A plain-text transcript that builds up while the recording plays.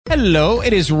Hello,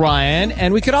 it is Ryan,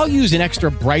 and we could all use an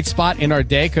extra bright spot in our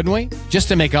day, couldn't we? Just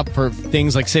to make up for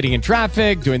things like sitting in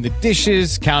traffic, doing the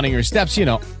dishes, counting your steps, you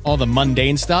know, all the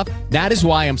mundane stuff. That is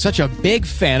why I'm such a big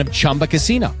fan of Chumba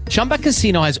Casino. Chumba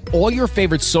Casino has all your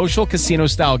favorite social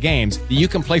casino-style games that you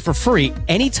can play for free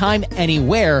anytime,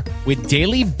 anywhere with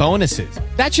daily bonuses.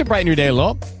 That should brighten your day a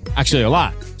little. Actually, a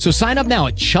lot. So sign up now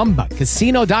at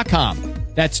ChumbaCasino.com.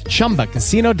 That's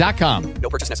ChumbaCasino.com. No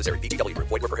purchase necessary. VGW Group.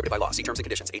 Void where prohibited by law. See terms and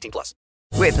conditions. 18+.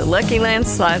 With the Lucky Land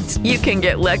Slots, you can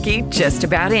get lucky just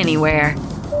about anywhere.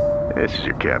 This is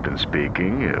your captain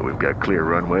speaking. We've got clear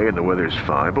runway and the weather's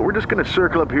fine, but we're just going to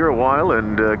circle up here a while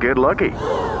and get lucky.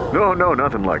 No,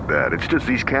 nothing like that. It's just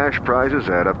these cash prizes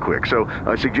add up quick. So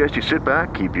I suggest you sit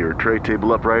back, keep your tray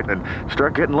table upright, and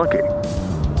start getting lucky.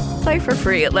 Play for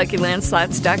free at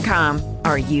LuckyLandSlots.com.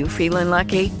 Are you feeling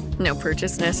lucky? No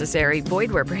purchase necessary.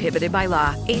 Void where prohibited by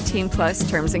law. 18+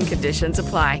 terms and conditions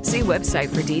apply. See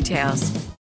website for details.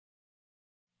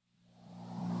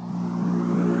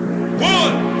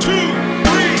 1, 2, 3,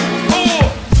 4.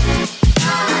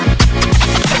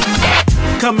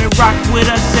 Come and rock with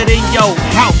us at in your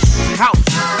house.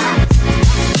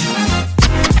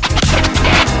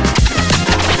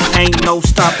 Ain't no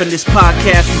stopping this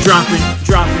podcast from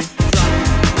dropping.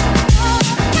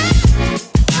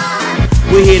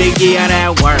 We here to get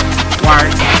that work.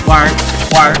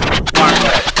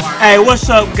 Hey, what's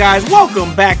up, guys?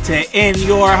 Welcome back to In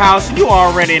Your House. You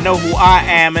already know who I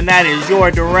am, and that is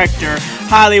your director,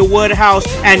 Hollywood House.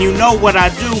 And you know what I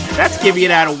do? That's give you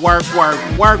that work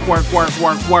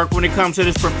when it comes to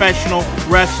this professional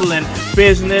wrestling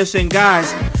business. And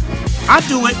guys, I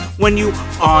do it when you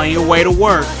are on your way to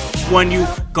work. When you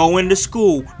go into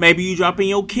school, maybe you dropping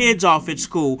your kids off at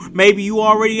school, maybe you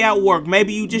already at work,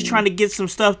 maybe you just trying to get some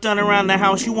stuff done around the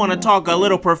house, you want to talk a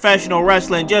little professional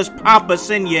wrestling, just pop us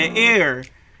in your ear.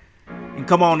 And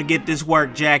come on and get this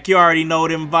work, Jack. You already know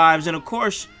them vibes. And of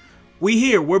course,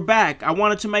 we're back. I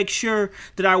wanted to make sure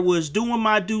that I was doing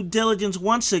my due diligence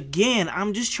once again.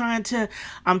 I'm trying to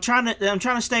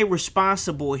stay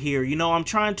responsible here. You know,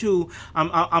 what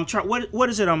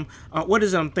is it I'm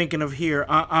thinking of here?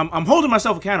 I'm holding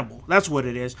myself accountable. That's what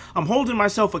it is. I'm holding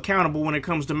myself accountable when it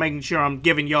comes to making sure I'm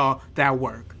giving y'all that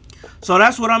work. So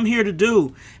that's what I'm here to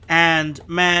do. And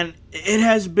man, it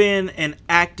has been an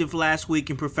active last week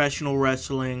in professional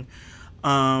wrestling.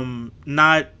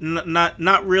 Not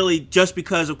really, just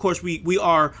because of course we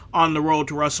are on the road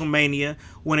to WrestleMania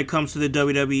when it comes to the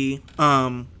WWE.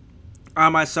 I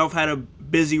myself had a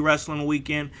busy wrestling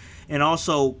weekend, and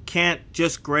also can't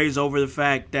just graze over the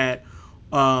fact that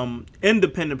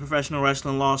independent professional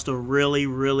wrestling lost a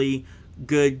really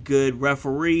good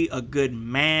referee, a good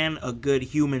man, a good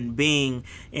human being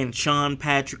in Sean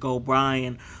Patrick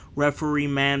O'Brien. Referee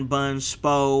Man Bun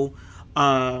Spo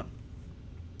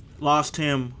lost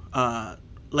him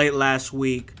late last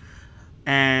week,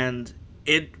 and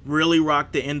it really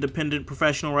rocked the independent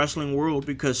professional wrestling world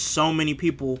because so many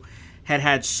people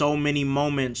had so many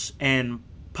moments and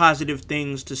positive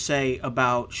things to say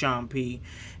about Sean P.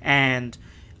 And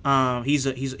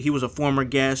he was a former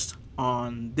guest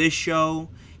on this show.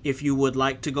 If you would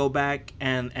like to go back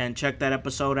and check that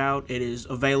episode out, it is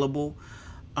available.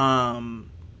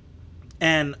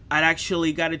 And I'd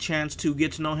actually got a chance to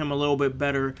get to know him a little bit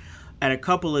better at a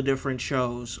couple of different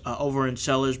shows over in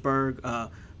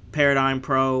Sellersburg. Paradigm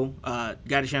Pro,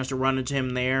 got a chance to run into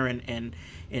him there and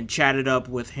chatted up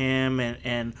with him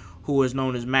and who was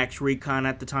known as Max Recon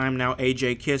at the time, now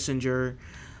AJ Kissinger.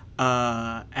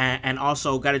 And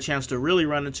also got a chance to really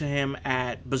run into him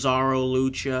at Bizarro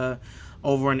Lucha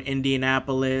over in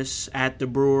Indianapolis at the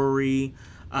brewery.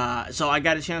 So I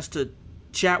got a chance to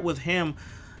chat with him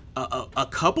a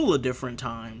couple of different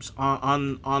times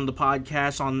on the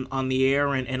podcast, on the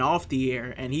air and off the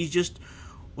air, and he just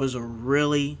was a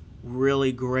really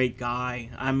great guy.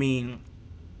 I mean,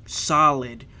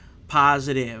 solid,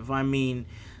 positive. I mean,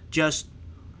 just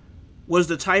was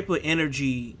the type of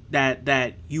energy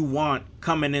that you want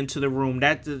coming into the room.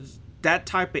 That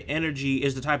type of energy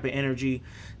is the type of energy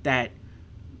that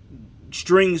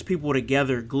strings people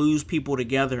together, glues people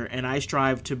together, and I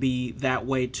strive to be that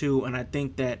way too. And I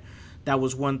think that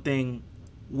was one thing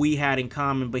we had in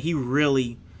common, but he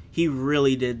really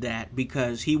did that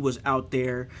because he was out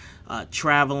there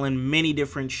traveling many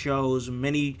different shows,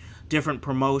 many different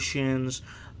promotions,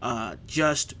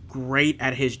 just great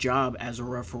at his job as a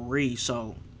referee.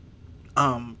 So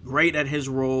great at his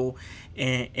role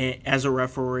as a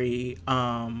referee,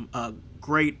 a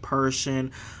great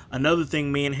person. Another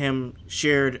thing me and him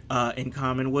shared in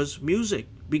common was music,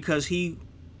 because he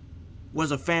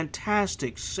was a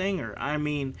fantastic singer. I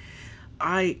mean,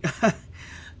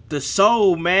 the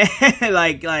soul, man.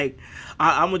 I'm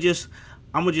gonna just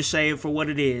say it for what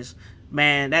it is,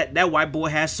 man. That white boy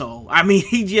has soul. I mean,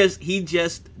 he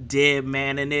just did,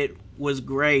 man, and it was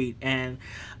great. And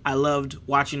I loved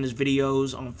watching his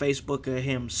videos on Facebook of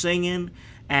him singing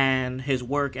and his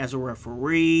work as a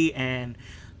referee, and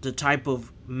the type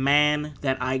of man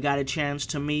that I got a chance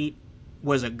to meet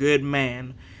was a good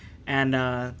man. And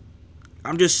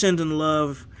I'm just sending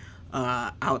love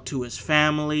out to his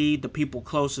family, the people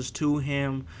closest to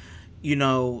him. You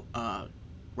know,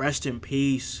 rest in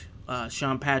peace,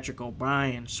 Sean Patrick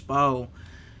O'Brien, Spo.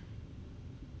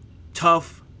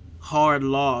 Tough, hard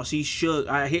loss. He shook.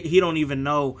 He don't even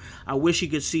know. I wish he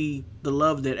could see the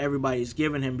love that everybody's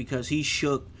giving him, because he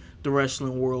shook the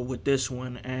wrestling world with this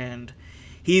one, and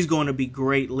he's going to be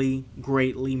greatly,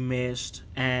 greatly missed.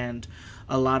 And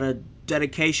a lot of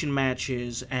dedication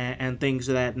matches and things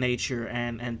of that nature,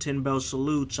 and 10 bell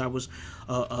salutes. I was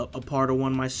a part of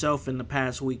one myself in the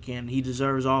past weekend. He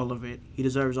deserves all of it. He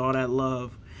deserves all that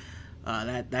love.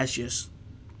 That's just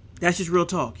real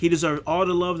talk. He deserves all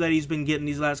the love that he's been getting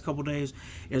these last couple days.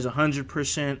 Is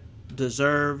 100%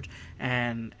 deserved,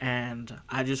 and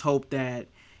I just hope that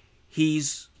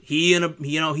he's in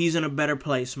a better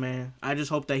place, man. I just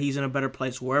hope that he's in a better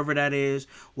place, wherever that is,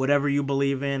 whatever you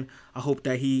believe in. I hope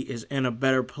that he is in a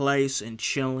better place and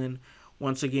chilling.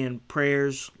 Once again,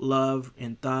 prayers, love,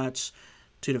 and thoughts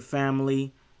to the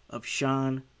family of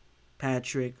Sean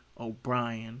Patrick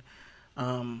O'Brien.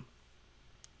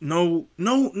 No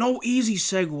easy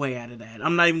segue out of that.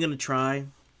 I'm not even gonna try.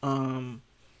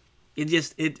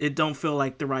 It don't feel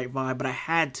like the right vibe, but I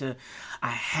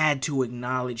had to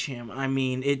acknowledge him. I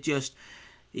mean,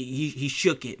 he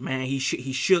shook it, man. He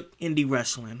shook indie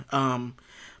wrestling.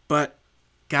 But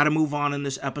gotta move on in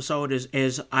this episode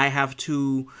as I have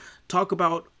to talk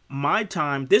about my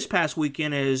time this past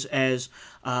weekend as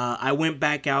I went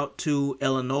back out to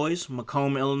Illinois,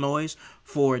 Macomb, Illinois,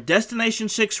 for Destination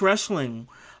 6 Wrestling.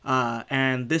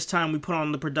 And this time we put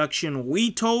on the production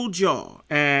We Told Y'all.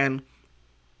 And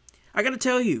I gotta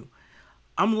tell you,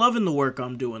 I'm loving the work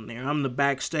I'm doing there. I'm the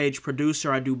backstage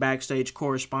producer. I do backstage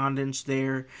correspondence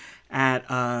there at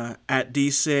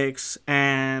D6,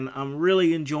 and I'm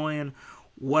really enjoying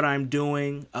what I'm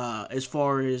doing as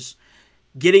far as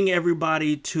getting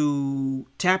everybody to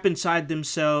tap inside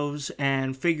themselves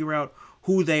and figure out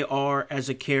who they are as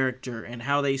a character and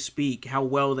how they speak, how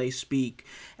well they speak,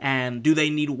 and do they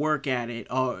need work at it?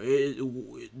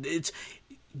 It's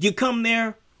you come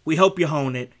there, we hope you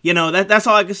hone it. You know, that's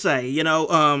all I can say. You know,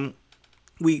 and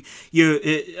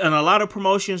a lot of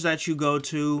promotions that you go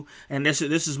to, and this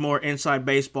is more inside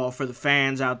baseball for the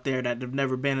fans out there that have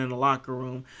never been in a locker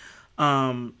room.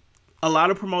 A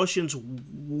lot of promotions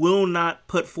will not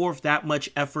put forth that much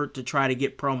effort to try to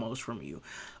get promos from you.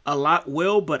 A lot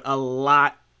will, but a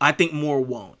lot, I think more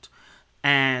won't.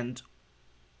 And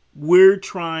we're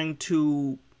trying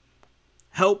to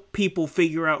help people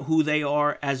figure out who they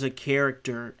are as a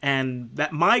character. And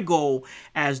that my goal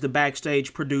as the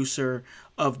backstage producer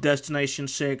of Destination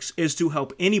 6 is to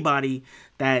help anybody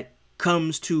that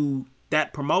comes to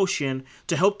that promotion,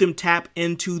 to help them tap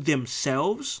into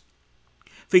themselves,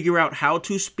 figure out how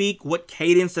to speak, what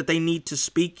cadence that they need to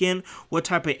speak in, what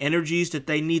type of energies that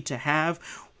they need to have,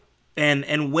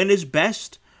 and when is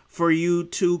best for you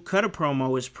to cut a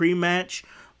promo. Is pre-match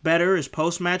better? Is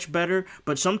post-match better?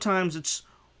 But sometimes it's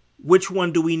which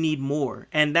one do we need more?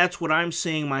 And that's what I'm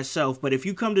seeing myself. But if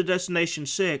you come to Destination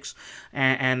 6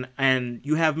 and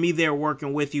you have me there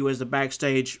working with you as the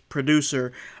backstage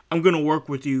producer, I'm going to work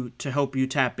with you to help you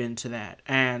tap into that.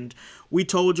 And We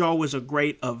Told Y'all was a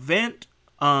great event.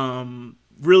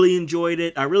 Really enjoyed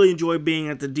it. I really enjoyed being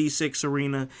at the D6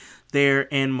 Arena there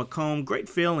in Macomb. Great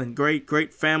feeling,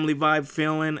 great family vibe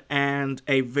feeling, and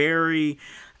a very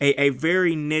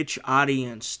niche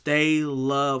audience. They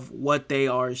love what they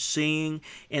are seeing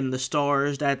and the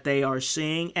stars that they are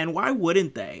seeing, and why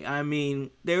wouldn't they? I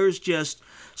mean, there's just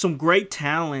some great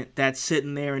talent that's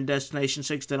sitting there in Destination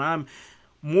 6 that I'm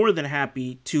more than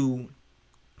happy to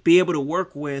be able to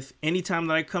work with anytime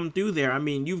that I come through there. I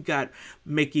mean, you've got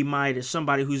Mickey Midas,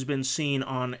 somebody who's been seen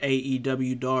on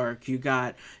AEW Dark. You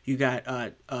got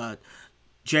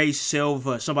Jay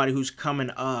Silva, somebody who's coming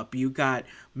up. You got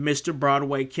Mr.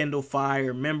 Broadway, Kendall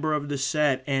Fire, member of the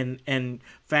set and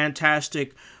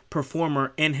fantastic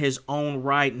performer in his own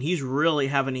right. And he's really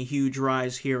having a huge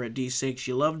rise here at D6.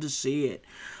 You love to see it.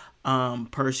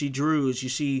 Percy Drews, you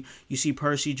see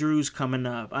Percy Drews coming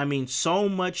up. I mean, so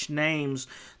much names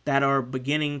that are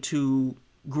beginning to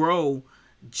grow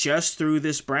just through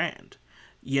this brand.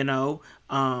 You know,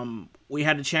 we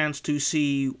had a chance to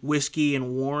see Whiskey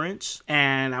and Warrants,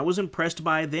 and I was impressed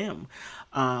by them.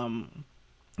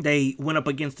 They went up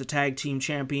against the tag team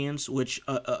champions, which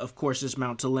of course is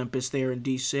Mount Olympus there in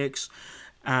D6.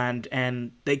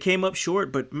 And they came up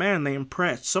short, but man, they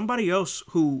impressed. Somebody else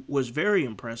who was very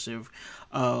impressive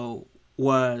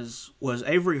was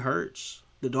Avery Hertz,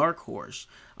 the Dark Horse.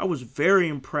 I was very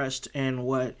impressed in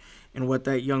what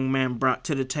that young man brought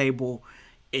to the table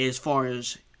as far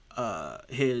as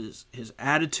his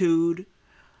attitude,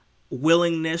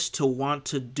 willingness to want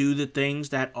to do the things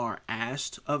that are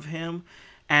asked of him,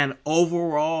 and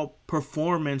overall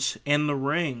performance in the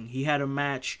ring. He had a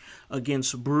match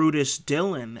against Brutus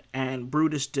Dillon, and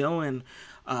Brutus Dillon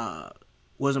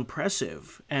was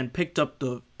impressive and picked up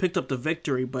the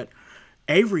victory. But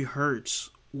Avery Hertz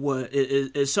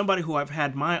is somebody who I've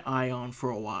had my eye on for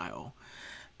a while,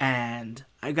 and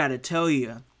I gotta tell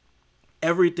you,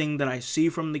 everything that I see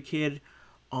from the kid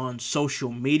on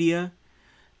social media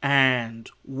and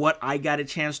what I got a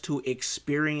chance to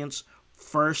experience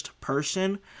first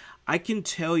person, I can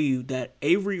tell you that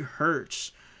Avery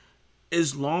Hertz,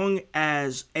 as long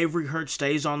as Avery Hertz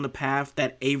stays on the path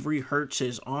that Avery Hertz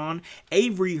is on,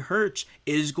 Avery Hertz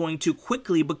is going to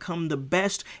quickly become the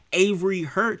best Avery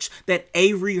Hertz that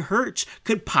Avery Hertz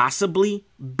could possibly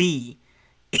be.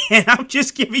 And I'm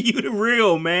just giving you the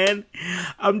real, man.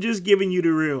 I'm just giving you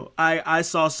the real. I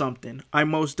saw something. I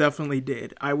most definitely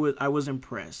did. I was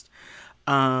impressed.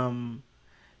 And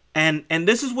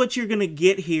this is what you're gonna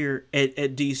get here at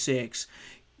D6.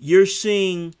 You're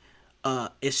seeing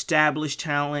established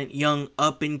talent, young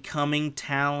up and coming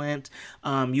talent.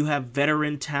 You have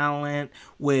veteran talent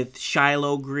with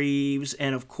Shiloh Greaves,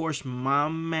 and of course my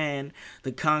man,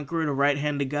 the Conqueror, the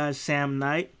right-handed guy, Sam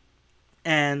Knight.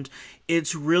 And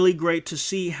it's really great to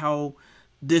see how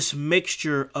this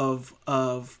mixture of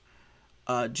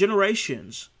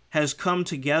generations has come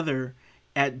together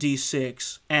at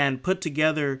D6 and put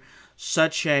together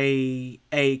such a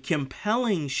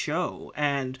compelling show.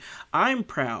 And I'm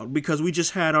proud because we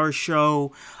just had our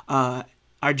show,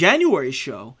 our January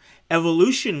show,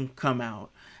 Evolution, come out.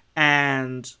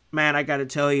 And man, I gotta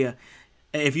tell you,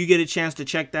 if you get a chance to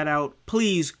check that out,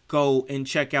 please go and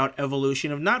check out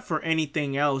Evolution. If not for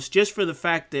anything else, just for the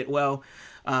fact that, well,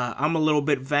 I'm a little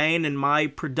bit vain and my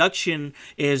production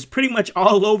is pretty much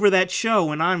all over that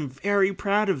show, and I'm very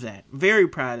proud of that. Very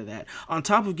proud of that. On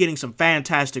top of getting some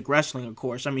fantastic wrestling, of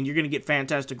course. I mean, you're going to get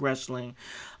fantastic wrestling.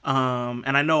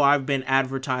 And I know I've been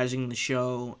advertising the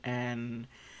show and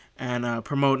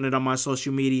promoting it on my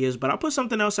social medias, but I'll put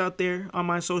something else out there on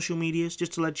my social medias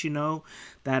just to let you know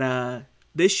that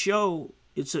this show,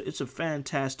 it's a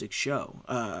fantastic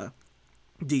show,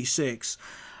 D6.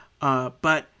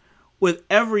 But with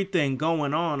everything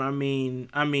going on, I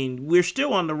mean, we're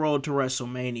still on the road to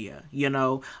WrestleMania. You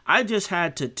know, I just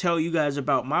had to tell you guys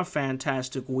about my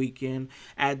fantastic weekend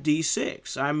at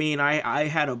D6. I mean, I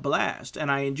had a blast, and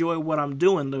I enjoy what I'm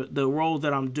doing, the role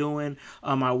that I'm doing.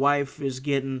 My wife is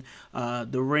getting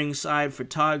the ringside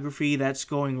photography. That's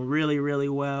going really, really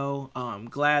well. I'm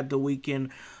glad that we can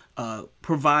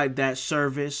provide that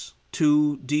service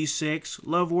to D6.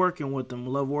 Love working with them.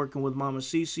 Love working with Mama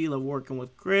Cece. Love working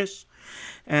with Chris.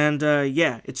 And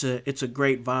yeah, it's a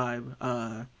great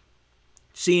vibe.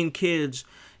 Seeing kids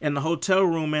in the hotel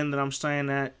room that I'm staying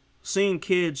at, seeing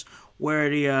kids wear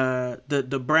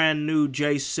the brand new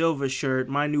Jay Silva shirt,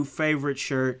 my new favorite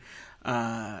shirt.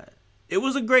 It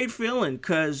was a great feeling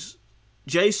because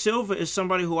Jay Silva is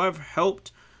somebody who I've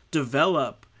helped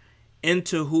develop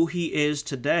into who he is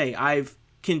today. I've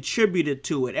contributed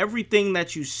to it. Everything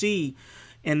that you see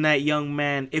in that young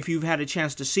man, if you've had a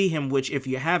chance to see him, which if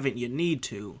you haven't, you need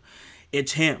to,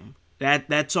 it's him.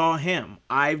 That's all him.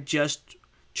 I've just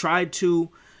tried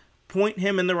to point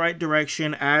him in the right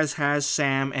direction, as has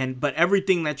Sam, but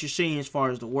everything that you're seeing as far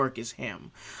as the work is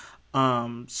him.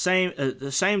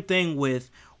 The same thing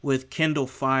with Kendall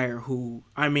Fire, who,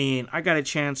 I mean, I got a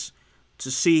chance to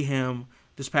see him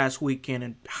this past weekend,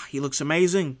 and he looks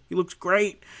amazing. He looks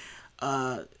great.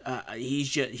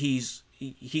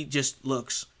 He just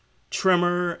looks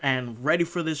trimmer and ready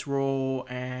for this role,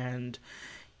 and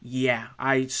yeah,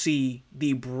 I see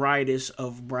the brightest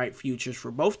of bright futures for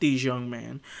both these young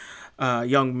men.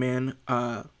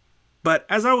 But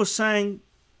as I was saying,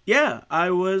 yeah, I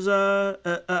was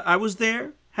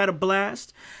there, had a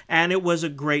blast, and it was a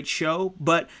great show.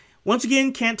 But once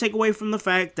again, can't take away from the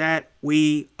fact that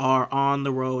we are on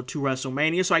the road to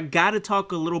WrestleMania, so I got to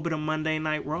talk a little bit of Monday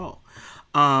Night Raw.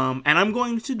 And I'm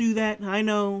going to do that. I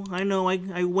know.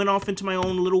 I went off into my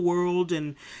own little world,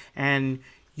 and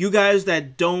you guys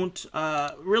that don't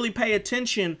really pay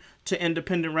attention to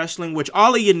independent wrestling, which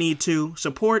all of you need to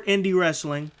support indie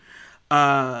wrestling.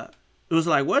 It was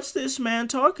like, what's this man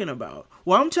talking about?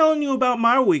 Well, I'm telling you about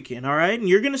my weekend, all right? And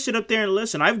you're going to sit up there and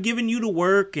listen. I've given you the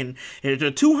work, and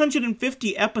the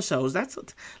 250 episodes.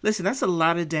 That's a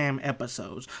lot of damn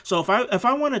episodes. So if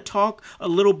I want to talk a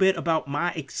little bit about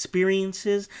my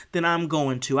experiences, then I'm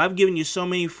going to. I've given you so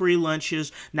many free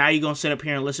lunches. Now you're going to sit up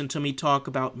here and listen to me talk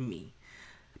about me.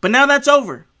 But now that's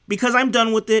over. Because I'm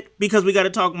done with it, because we got to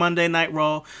talk Monday Night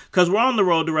Raw, because we're on the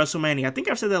road to WrestleMania. I think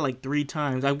I've said that like 3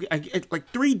 times. I like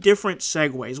 3 different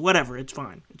segues. Whatever, it's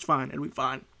fine. It's fine. It'll be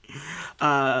fine.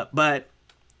 But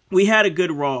we had a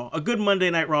good Raw, a good Monday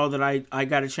Night Raw that I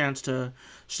got a chance to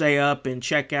stay up and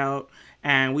check out.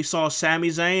 And we saw Sami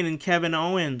Zayn and Kevin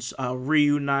Owens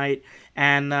reunite.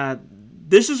 And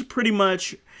this is pretty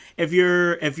much, if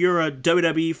you're a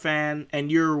WWE fan and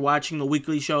you're watching the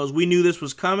weekly shows, we knew this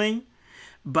was coming.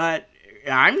 But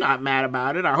I'm not mad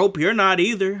about it. I hope you're not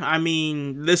either. I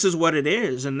mean, this is what it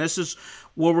is. And this is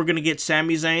where we're going to get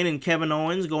Sami Zayn and Kevin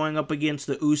Owens going up against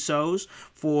the Usos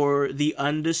for the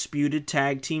undisputed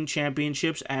tag team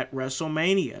championships at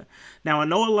WrestleMania. Now, I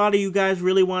know a lot of you guys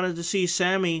really wanted to see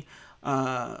Sami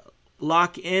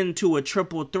lock into a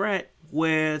triple threat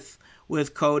with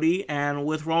Cody and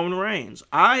with Roman Reigns.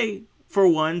 I, for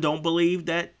one, don't believe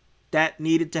that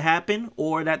needed to happen,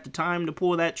 or that the time to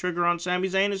pull that trigger on Sami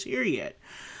Zayn is here yet.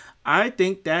 I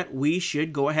think that we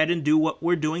should go ahead and do what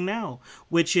we're doing now,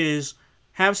 which is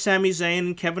have Sami Zayn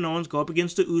and Kevin Owens go up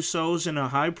against the Usos in a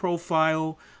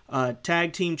high-profile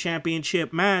tag team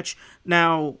championship match.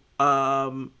 Now,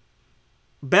 Bell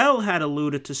had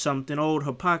alluded to something, old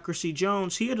Hypocrisy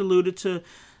Jones. He had alluded to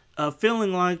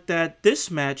feeling like that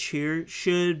this match here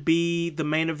should be the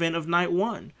main event of night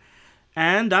 1.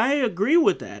 And I agree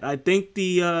with that. I think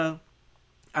the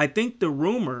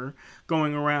rumor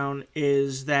going around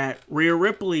is that Rhea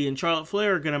Ripley and Charlotte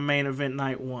Flair are going to main event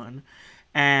night 1.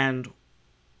 And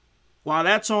while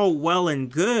that's all well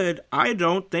and good, I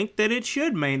don't think that it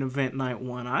should main event night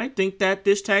 1. I think that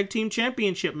this tag team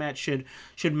championship match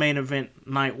should main event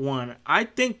night 1. I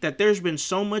think that there's been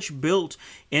so much built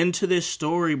into this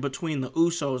story between the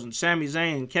Usos and Sami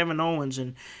Zayn and Kevin Owens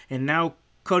and now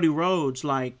Cody Rhodes.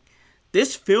 Like,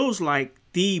 this feels like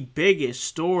the biggest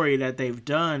story that they've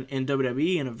done in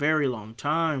WWE in a very long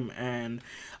time, and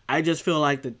I just feel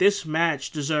like that this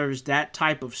match deserves that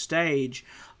type of stage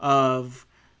of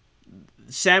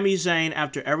Sami Zayn,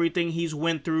 after everything he's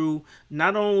went through,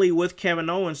 not only with Kevin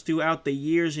Owens throughout the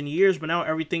years and years, but now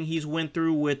everything he's went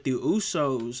through with the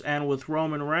Usos and with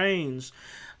Roman Reigns,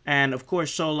 and of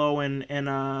course Solo and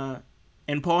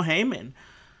Paul Heyman.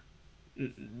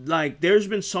 Like, there's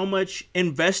been so much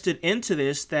invested into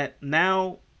this that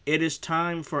now it is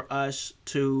time for us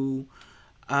to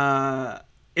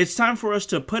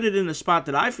put it in the spot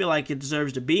that I feel like it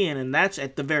deserves to be in, and that's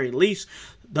at the very least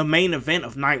the main event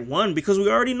of night 1, because we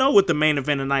already know what the main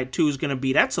event of night 2 is going to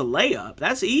be. That's a layup.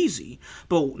 That's easy.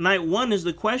 But night 1 is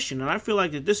the question, and I feel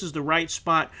like that this is the right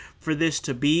spot for this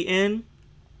to be in.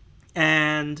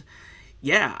 And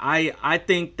yeah, I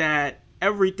think that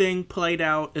everything played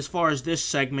out as far as this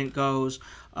segment goes.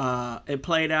 It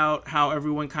played out how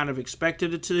everyone kind of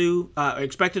expected it to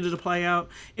play out.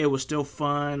 It was still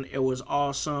fun. It was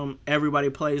awesome.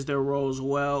 Everybody plays their roles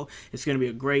well. It's going to be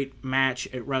a great match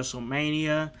at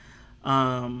WrestleMania.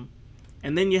 And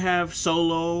then you have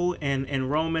Solo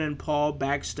and Roman and Paul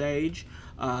backstage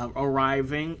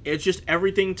arriving. It's just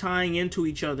everything tying into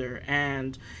each other.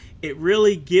 And it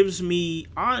really gives me,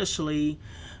 honestly,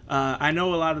 I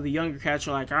know a lot of the younger cats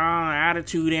are like, oh,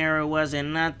 Attitude Era wasn't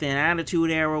nothing. Attitude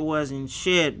Era wasn't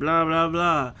shit, blah, blah,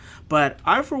 blah. But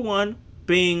I, for one,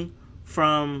 being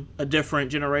from a different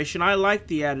generation, I like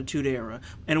the Attitude Era.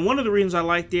 And one of the reasons I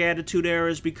like the Attitude Era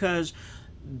is because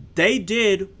they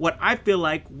did what I feel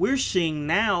like we're seeing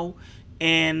now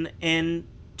in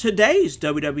today's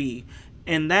WWE.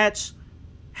 And that's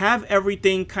have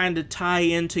everything kind of tie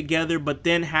in together, but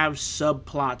then have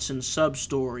subplots and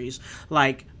sub-stories.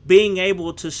 Like, being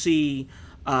able to see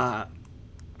the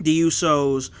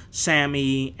Usos,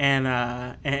 Sami,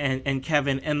 and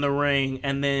Kevin in the ring,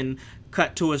 and then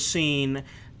cut to a scene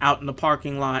out in the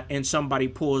parking lot, and somebody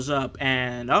pulls up,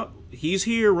 and he's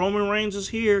here, Roman Reigns is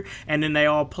here, and then they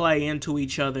all play into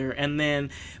each other, and then,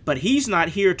 but he's not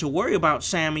here to worry about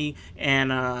Sami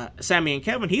and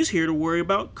Kevin, he's here to worry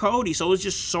about Cody, so it's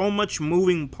just so much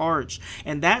moving parts,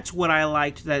 and that's what I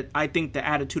liked, that I think the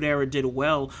Attitude Era did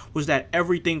well, was that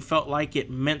everything felt like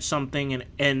it meant something,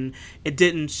 and it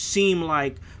didn't seem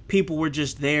like people were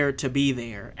just there to be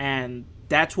there, and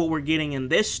that's what we're getting in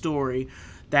this story,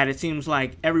 that it seems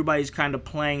like everybody's kind of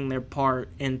playing their part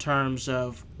in terms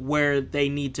of where they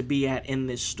need to be at in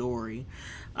this story.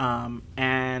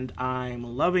 And I'm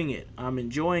loving it. I'm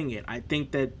enjoying it. I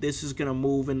think that this is going to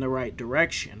move in the right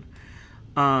direction.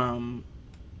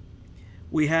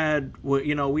 We had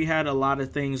a lot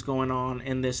of things going on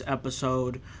in this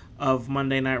episode of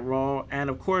Monday Night Raw, and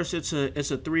of course it's a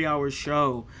 3-hour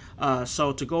show,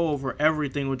 so to go over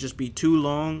everything would just be too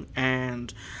long,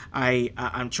 and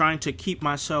I'm trying to keep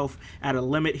myself at a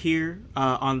limit here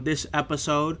on this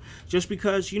episode, just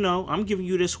because I'm giving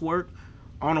you this work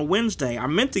on a Wednesday. I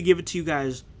meant to give it to you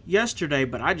guys yesterday,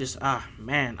 but I just I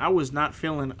was not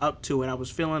feeling up to it. I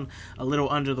was feeling a little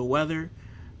under the weather,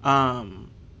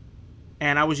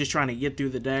 and I was just trying to get through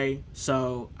the day,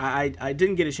 so I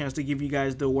didn't get a chance to give you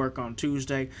guys the work on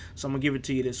Tuesday, so I'm going to give it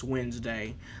to you this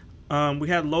Wednesday. We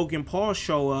had Logan Paul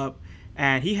show up,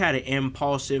 and he had an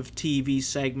impulsive TV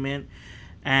segment,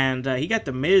 and he got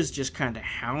The Miz just kind of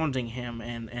hounding him,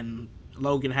 and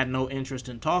Logan had no interest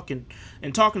in talking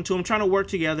to him, trying to work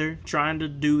together, trying to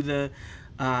do the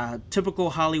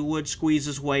typical Hollywood squeeze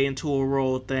his way into a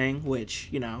role thing, which,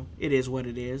 it is what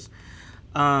it is.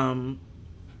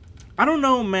 I don't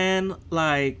know, man.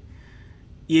 Like,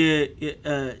 you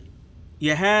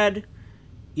had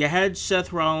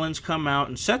Seth Rollins come out,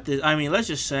 and Seth is, let's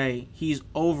just say he's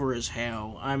over as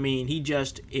hell. He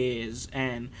just is,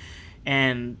 and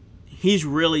he's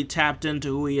really tapped into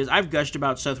who he is. I've gushed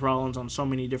about Seth Rollins on so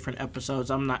many different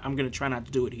episodes. I'm gonna try not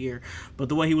to do it here, but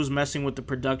the way he was messing with the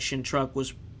production truck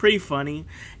was pretty funny,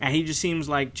 and he just seems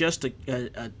like just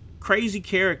a crazy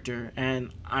character,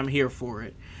 and I'm here for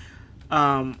it.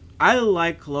 I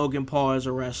like Logan Paul as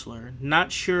a wrestler.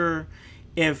 Not sure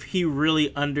if he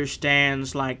really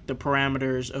understands like the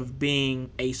parameters of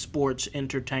being a sports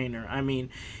entertainer.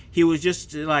 He was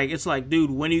just like, it's like,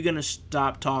 dude, when are you gonna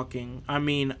stop talking?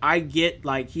 I get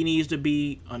like he needs to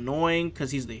be annoying because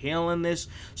he's the heel in this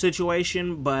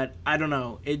situation, but I don't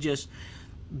know. It just,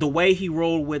 the way he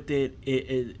rolled with it,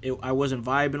 I wasn't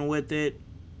vibing with it.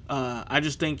 I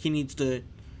just think he needs to,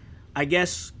 I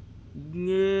guess,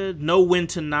 know when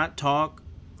to not talk.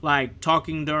 Like,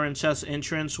 talking during Seth's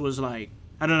entrance was like,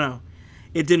 I don't know,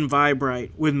 it didn't vibe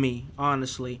right with me,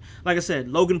 honestly. Like I said,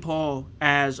 Logan Paul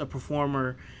as a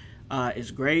performer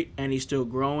is great, and he's still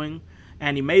growing,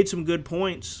 and he made some good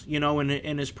points, in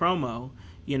his promo.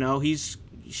 He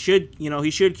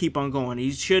should keep on going.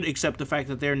 He should accept the fact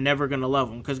that they're never going to love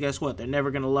him, because guess what? They're never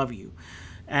going to love you.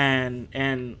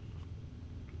 And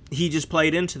he just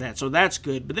played into that, so that's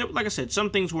good. But like I said,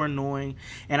 some things were annoying,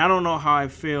 and I don't know how I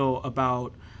feel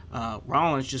about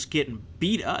Rollins just getting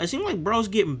beat up. It seems like bro's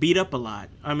getting beat up a lot.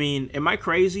 Am I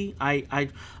crazy? I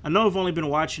know I've only been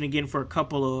watching again for a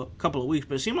couple of weeks,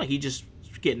 but it seemed like he just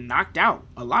getting knocked out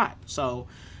a lot. So,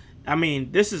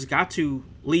 this has got to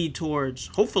lead towards,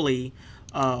 hopefully,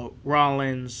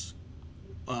 Rollins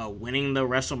winning the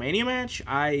WrestleMania match.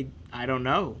 I don't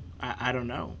know. I don't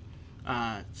know.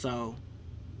 So,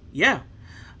 yeah.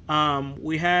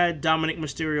 We had Dominic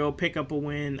Mysterio pick up a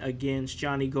win against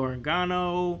Johnny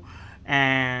Gargano,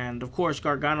 and of course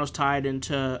Gargano's tied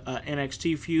into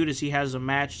NXT feud as he has a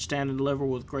match Stand and Deliver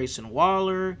with Grayson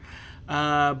Waller,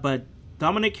 but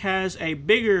Dominic has a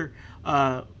bigger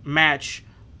match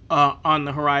on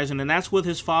the horizon, and that's with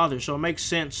his father, so it makes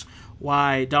sense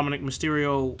why Dominic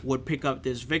Mysterio would pick up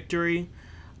this victory.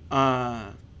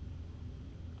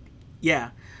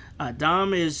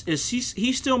 Dom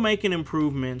he's still making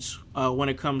improvements when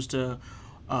it comes to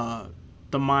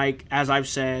the mic, as I've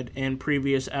said in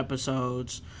previous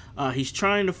episodes. He's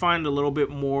trying to find a little bit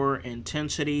more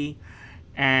intensity,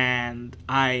 and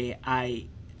I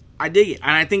dig it,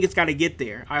 and I think it's got to get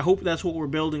there. I hope that's what we're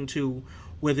building to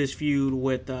with his feud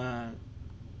with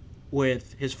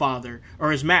his father,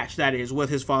 or his match, that is,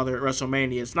 with his father at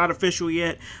WrestleMania. It's not official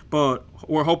yet, but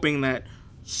we're hoping that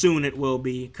soon it will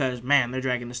be, because, man, they're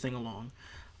dragging this thing along.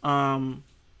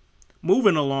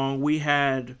 Moving along, we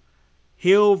had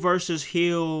heel versus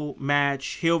heel match,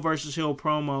 heel versus heel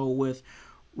promo with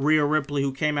Rhea Ripley,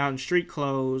 who came out in street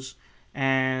clothes,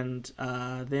 and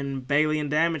then Bayley and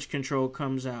Damage Control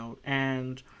comes out,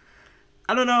 and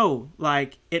I don't know,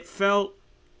 like, it felt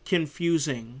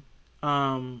confusing.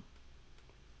 I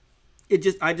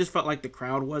just felt like the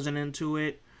crowd wasn't into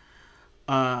it.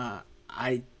 I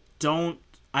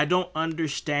don't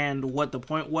understand what the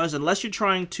point was, unless you're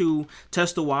trying to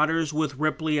test the waters with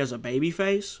Ripley as a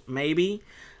babyface. Maybe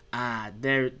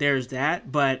there's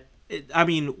that, but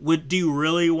do you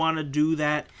really want to do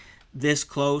that this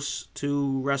close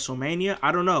to WrestleMania?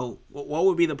 I don't know. What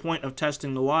would be the point of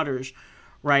testing the waters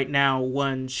right now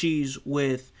when she's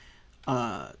with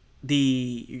besides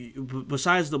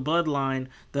the bloodline,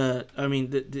 the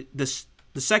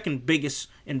the second biggest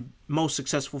and most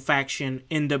successful faction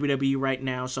in WWE right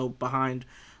now, so behind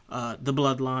the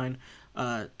Bloodline.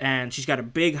 And she's got a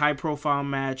big high-profile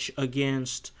match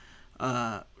against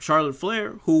Charlotte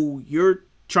Flair, who you're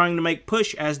trying to make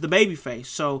push as the babyface.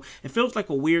 So it feels like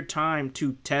a weird time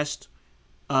to test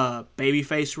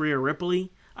babyface Rhea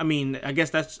Ripley. I mean, I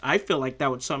guess I feel like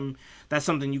that's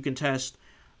something you can test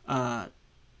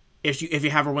if you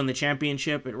have her win the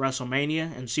championship at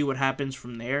WrestleMania and see what happens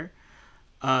from there.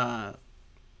 But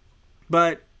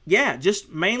yeah,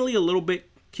 just mainly a little bit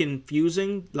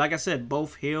confusing. Like I said,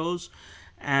 both heels,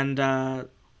 and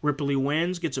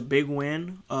Ripley gets a big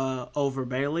win over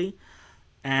Bayley,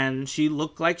 and she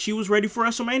looked like she was ready for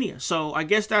WrestleMania. So I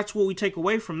guess that's what we take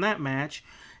away from that match,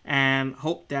 and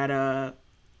hope that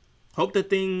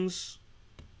things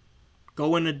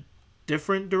go in a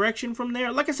different direction from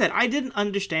there. Like I said, I didn't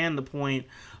understand the point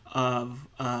of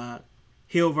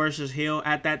heel versus heel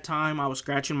at that time. I was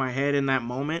scratching my head in that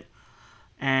moment,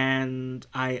 and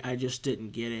I just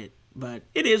didn't get it. But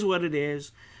it is what it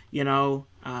is, you know.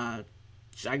 I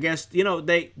guess, you know,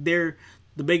 they're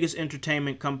the biggest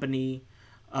entertainment company,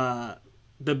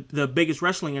 the biggest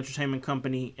wrestling entertainment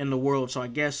company in the world. So I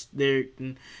guess they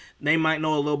might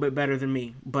know a little bit better than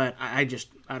me, but I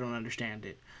don't understand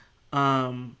it.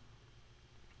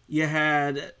 You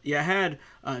had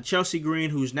Chelsea Green,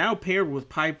 who's now paired with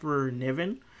Piper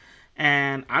Niven,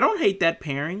 and I don't hate that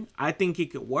pairing. I think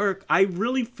it could work. I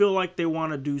really feel like they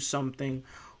want to do something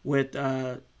with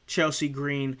Chelsea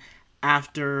Green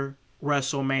after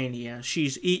WrestleMania.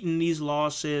 She's eaten these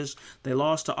losses. They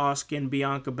lost to Asuka and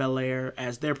Bianca Belair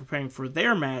as they're preparing for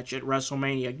their match at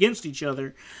WrestleMania against each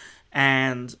other.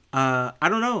 And I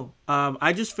don't know.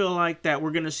 I just feel like that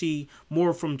we're going to see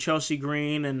more from Chelsea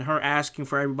Green and her asking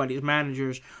for everybody's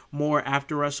managers more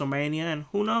after WrestleMania. And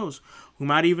who knows? We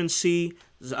might even see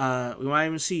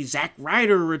Zack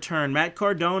Ryder return, Matt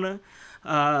Cardona,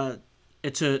 to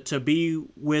be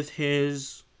with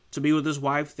his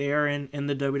wife there in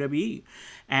the WWE.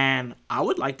 And I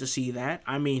would like to see that.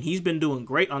 I mean, he's been doing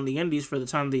great on the indies for the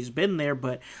time that he's been there,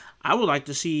 but I would like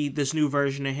to see this new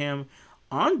version of him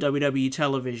on WWE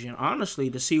television, honestly,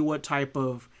 to see what type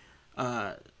of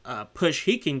push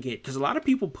he can get. Because a lot of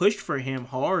people pushed for him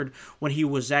hard when he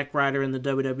was Zack Ryder in the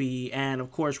WWE. And,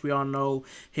 of course, we all know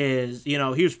he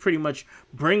was pretty much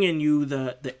bringing you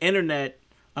the internet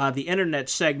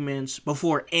segments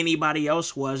before anybody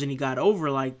else was, and he got over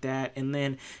like that, and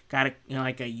then got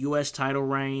a U.S. title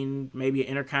reign, maybe an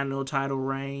Intercontinental title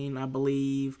reign, I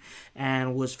believe,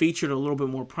 and was featured a little bit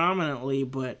more prominently.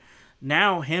 But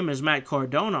now him as Matt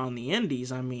Cardona on the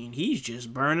indies, I mean, he's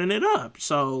just burning it up.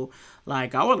 So, I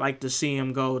would like to see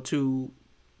him go to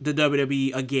the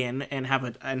WWE again and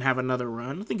have another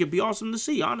run. I think it'd be awesome to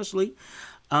see, honestly.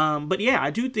 But yeah, I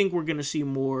do think we're gonna see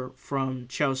more from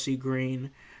Chelsea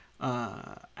Green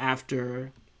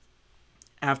after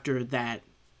that,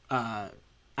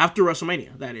 after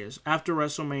WrestleMania. That is after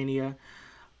WrestleMania.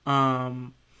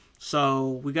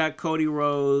 So we got Cody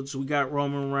Rhodes, we got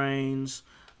Roman Reigns.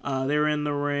 They're in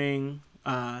the ring.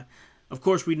 Of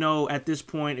course, we know at this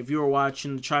point, if you were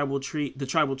watching, the Tribal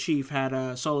Chief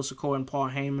had Solo Sikoa and Paul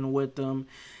Heyman with them,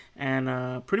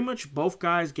 and pretty much both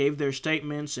guys gave their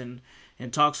statements and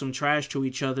talked some trash to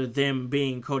each other, them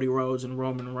being Cody Rhodes and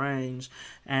Roman Reigns.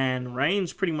 And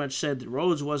Reigns pretty much said that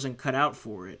Rhodes wasn't cut out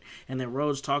for it, and that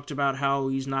Rhodes talked about how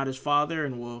he's not his father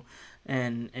and will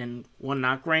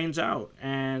knock Reigns out.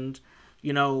 And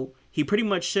he pretty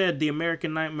much said, the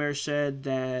American Nightmare said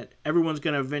that everyone's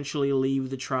going to eventually leave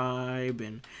the tribe,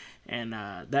 and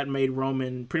that made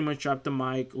Roman pretty much drop the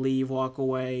mic, leave, walk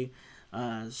away.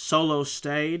 Solo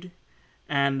stayed,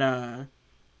 and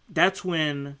that's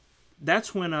when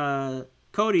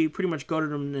Cody pretty much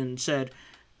goaded him and said,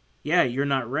 yeah, you're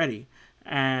not ready.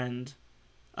 And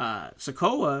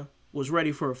Sikoa was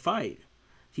ready for a fight.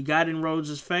 He got in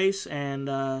Rhodes' face, and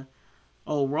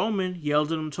old Roman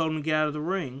yelled at him, told him to get out of the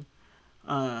ring.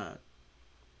 And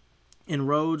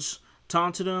Rhodes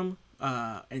taunted him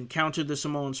and countered the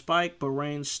Samoan Spike, but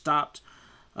Reigns stopped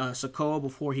Sikoa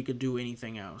before he could do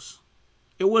anything else.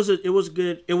 It was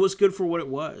good. It was good for what it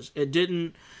was. It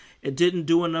didn't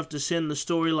do enough to send the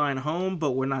storyline home,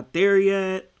 but we're not there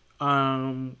yet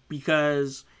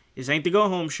because this ain't the go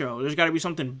home show. There's got to be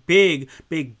something big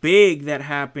that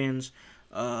happens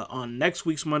on next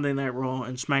week's Monday Night Raw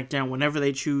and SmackDown whenever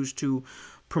they choose to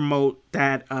promote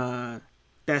that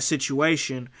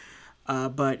situation.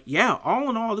 But yeah, all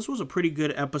in all, this was a pretty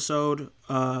good episode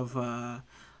of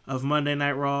Monday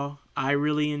Night Raw. I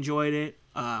really enjoyed it.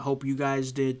 Hope you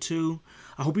guys did too.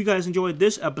 I hope you guys enjoyed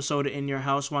this episode of In Your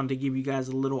House. Wanted to give you guys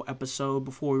a little episode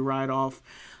before we ride off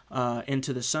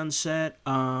into the sunset.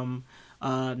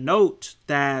 Note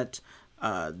that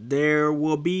there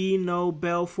will be no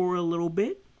bell for a little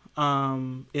bit.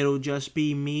 It'll just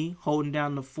be me holding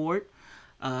down the fort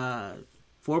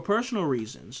for personal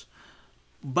reasons.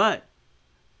 But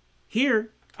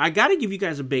here, I got to give you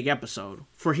guys a big episode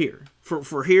for here.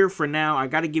 For now, I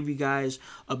got to give you guys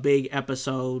a big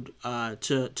episode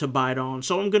to bite on.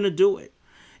 So I'm going to do it.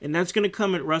 And that's going to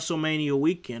come at WrestleMania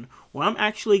weekend, where I'm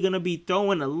actually going to be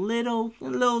throwing a little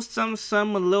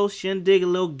something, a little shindig, a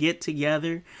little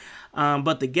get-together.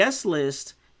 But the guest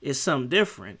list is something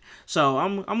different. So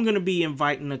I'm going to be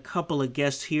inviting a couple of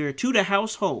guests here to the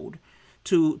household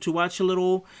to watch a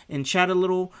little and chat a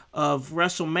little of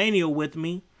WrestleMania with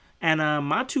me. And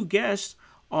my two guests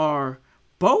are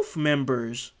both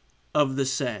members of the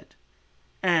set.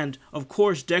 And, of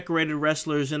course, decorated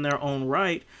wrestlers in their own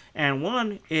right. And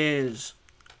one is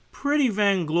pretty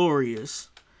vainglorious.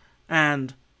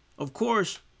 And, of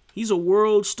course, he's a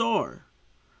world star.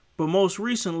 But most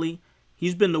recently,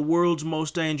 he's been the world's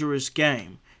most dangerous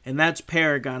game. And that's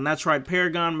Paragon. That's right,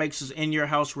 Paragon makes his In Your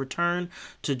House return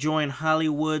to join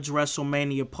Hollywood's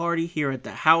WrestleMania party here at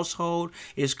the household.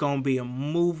 It's going to be a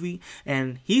movie.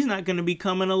 And he's not going to be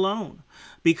coming alone.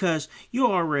 Because you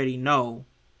already know,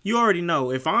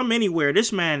 if I'm anywhere,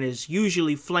 this man is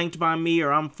usually flanked by me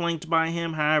or I'm flanked by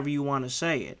him, however you want to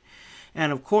say it.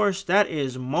 And of course, that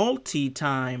is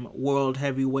multi-time World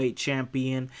Heavyweight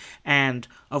Champion and,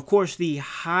 of course, the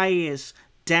highest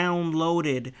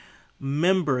downloaded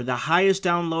member, the highest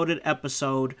downloaded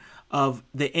episode of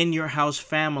the In Your House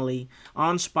family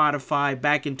on Spotify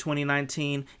back in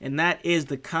 2019, and that is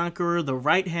the Conqueror, the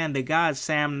right hand of God,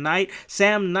 Sam Knight.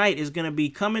 Sam Knight is going to be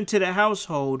coming to the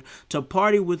household to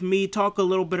party with me, talk a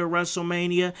little bit of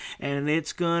WrestleMania, and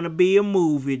it's going to be a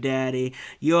movie, daddy.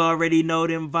 You already know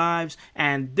them vibes,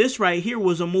 and this right here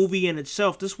was a movie in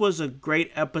itself. This was a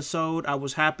great episode. I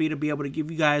was happy to be able to give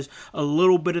you guys a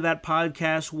little bit of that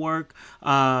podcast work.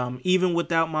 Even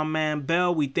without my man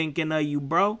Bell, we thinking of you,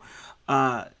 bro.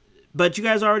 But you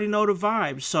guys already know the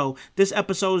vibes. So this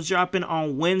episode is dropping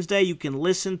on Wednesday. You can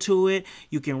listen to it.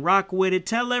 You can rock with it.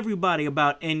 Tell everybody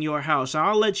about In Your House.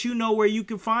 I'll let you know where you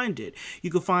can find it.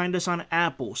 You can find us on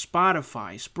Apple,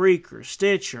 Spotify, Spreaker,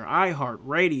 Stitcher,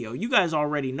 iHeartRadio. You guys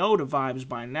already know the vibes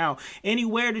by now.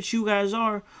 Anywhere that you guys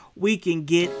are, we can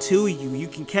get to you. You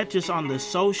can catch us on the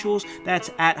socials. That's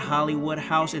at Hollywood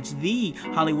House. It's the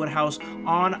Hollywood House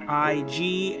on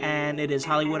IG, and it is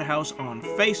Hollywood House on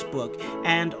Facebook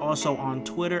and also on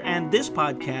Twitter. And this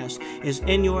podcast is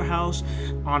In Your House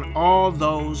on all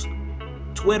those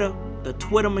Twitter, the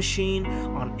Twitter machine,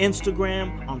 on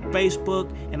Instagram, on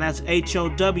Facebook, and that's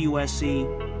HOWSE,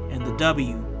 and the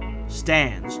W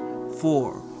stands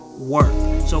for work.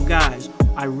 So guys,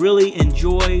 I really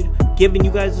enjoyed giving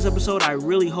you guys this episode. I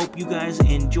really hope you guys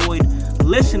enjoyed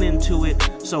listening to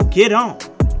it. So get on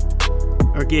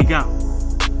or get gone,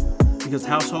 because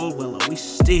household, well, we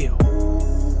still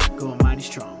going mighty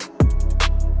strong.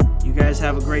 You guys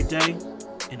have a great day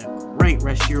and a great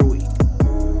rest of your week.